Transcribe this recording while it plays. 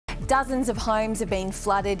Dozens of homes have been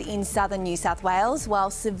flooded in southern New South Wales, while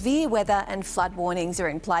severe weather and flood warnings are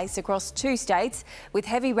in place across 2 states, with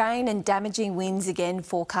heavy rain and damaging winds again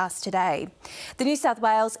forecast today. The New South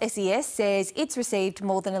Wales SES says it's received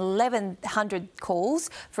more than 1,100 calls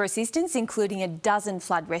for assistance, including a dozen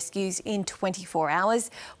flood rescues in 24 hours,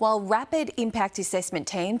 while rapid impact assessment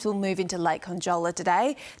teams will move into Lake Conjola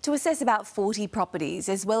today to assess about 40 properties,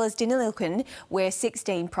 as well as Deniliquin, where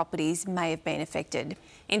 16 properties may have been affected.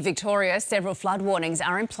 In Victoria, several flood warnings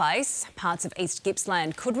are in place. Parts of East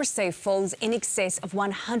Gippsland could receive falls in excess of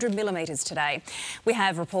 100 millimetres today. We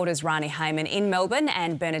have reporters Rani Hayman in Melbourne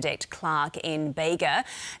and Bernadette Clark in Bega.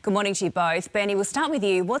 Good morning to you both. Bernie, we'll start with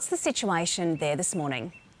you. What's the situation there this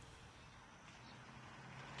morning?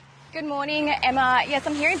 Good morning, Emma. Yes,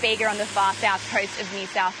 I'm here in Bega on the far south coast of New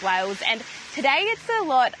South Wales, and today it's a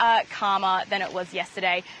lot calmer than it was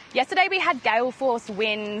yesterday. Yesterday we had gale force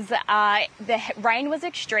winds. The rain was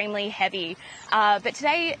extremely heavy, but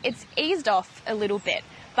today it's eased off a little bit.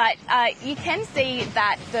 But you can see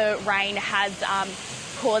that the rain has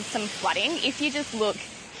caused some flooding. If you just look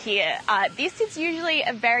here, this is usually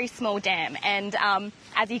a very small dam, and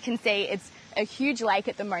as you can see, it's a huge lake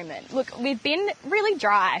at the moment. Look, we've been really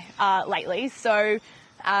dry lately, so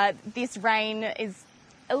this rain is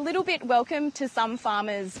a little bit welcome to some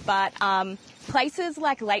farmers, but places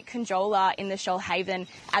like Lake Conjola in the Shoalhaven,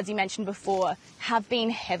 as you mentioned before, have been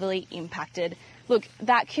heavily impacted. Look,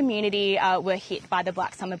 that community were hit by the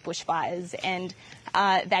Black Summer bushfires, and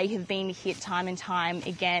they have been hit time and time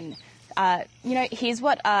again. Here's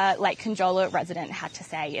what Lake Conjola resident had to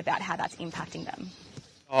say about how that's impacting them.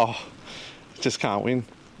 Oh, just can't win.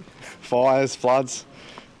 Fires, floods,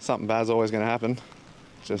 something bad's always going to happen.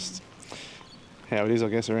 Just how it is, I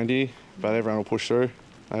guess, around here. But everyone will push through.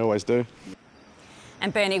 They always do.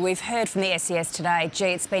 And Bernie, we've heard from the SES today. Gee,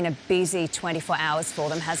 it's been a busy 24 hours for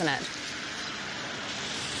them, hasn't it?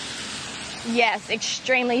 Yes,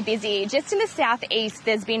 extremely busy. Just in the southeast,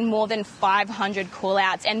 there's been more than 500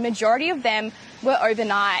 call-outs, and majority of them were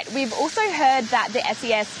overnight. We've also heard that the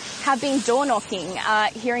SES have been door knocking.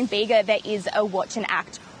 Here in Bega, there is a watch and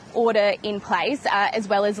act order in place, as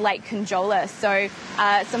well as Lake Conjola. So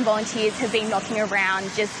some volunteers have been knocking around,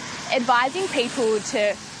 just advising people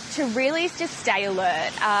to really just stay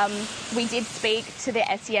alert. We did speak to the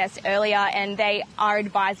SES earlier, and they are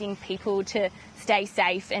advising people to stay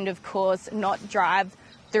safe and, of course, not drive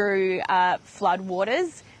through flood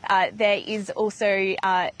waters. There is also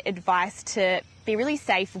advice to be really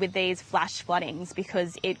safe with these flash floodings,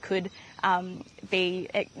 because it could be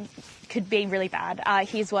really bad.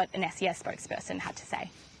 Here's what an SES spokesperson had to say.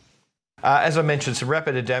 As I mentioned, some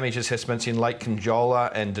rapid damage assessments in Lake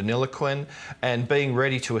Conjola and Deniliquin, and being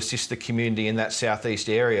ready to assist the community in that southeast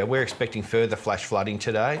area. We're expecting further flash flooding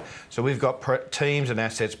today, so we've got teams and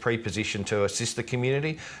assets pre-positioned to assist the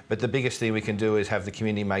community, but the biggest thing we can do is have the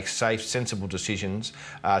community make safe, sensible decisions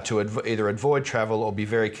to either avoid travel or be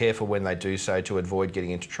very careful when they do so to avoid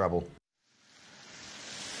getting into trouble.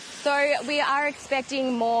 So we are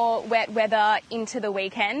expecting more wet weather into the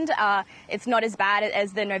weekend. It's not as bad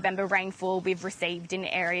as the November rainfall we've received in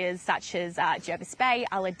areas such as Jervis Bay,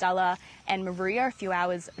 Ulladulla and Maruya, a few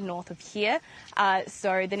hours north of here.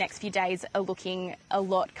 So the next few days are looking a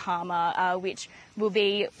lot calmer, which will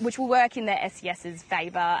work in the SES's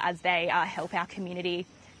favour as they help our community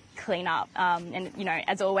clean up. And, you know,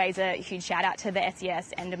 as always, a huge shout out to the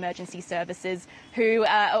SES and emergency services, who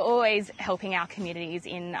are always helping our communities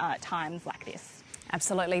in times like this.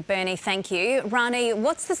 Absolutely. Bernie, thank you. Rani,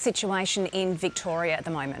 what's the situation in Victoria at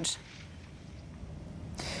the moment?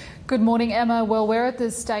 Good morning, Emma. Well, we're at the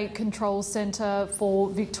State Control Centre for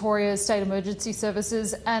Victoria State Emergency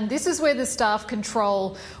Services, and this is where the staff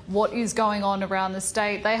control what is going on around the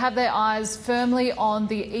state. They have their eyes firmly on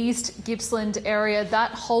the East Gippsland area.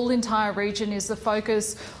 That whole entire region is the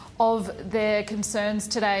focus of their concerns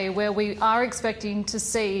today, where we are expecting to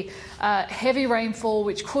see heavy rainfall,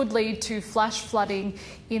 which could lead to flash flooding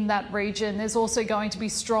in that region. There's also going to be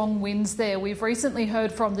strong winds there. We've recently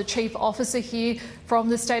heard from the Chief Officer here from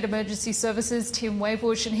the State Emergency Services, Tim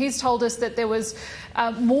Webush, and he's told us that there was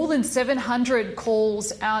more than 700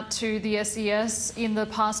 calls out to the SES in the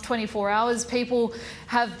past 24 hours. People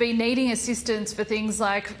have been needing assistance for things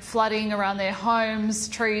like flooding around their homes,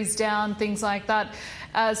 trees down, things like that.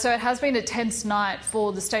 So it has been a tense night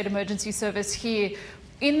for the State Emergency Service here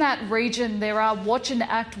In that region, there are watch and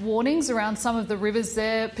act warnings around some of the rivers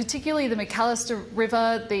there, particularly the McAllister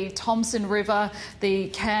River, the Thompson River, the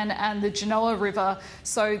Can and the Genoa River.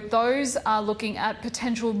 So those are looking at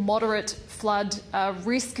potential moderate flood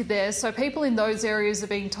risk there. So people in those areas are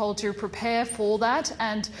being told to prepare for that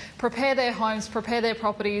and prepare their homes, prepare their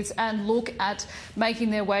properties and look at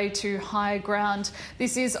making their way to higher ground.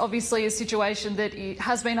 This is obviously a situation that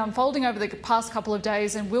has been unfolding over the past couple of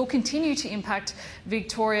days and will continue to impact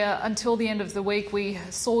Victoria until the end of the week. We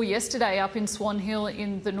saw yesterday up in Swan Hill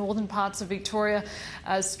in the northern parts of Victoria,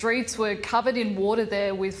 streets were covered in water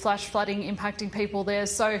there with flash flooding impacting people there.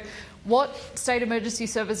 So what state emergency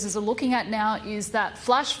services are looking at now is that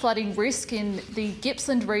flash flooding risk in the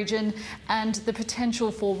Gippsland region and the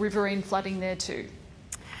potential for riverine flooding there too.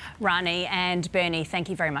 Rani and Bernie, thank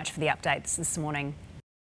you very much for the updates this morning.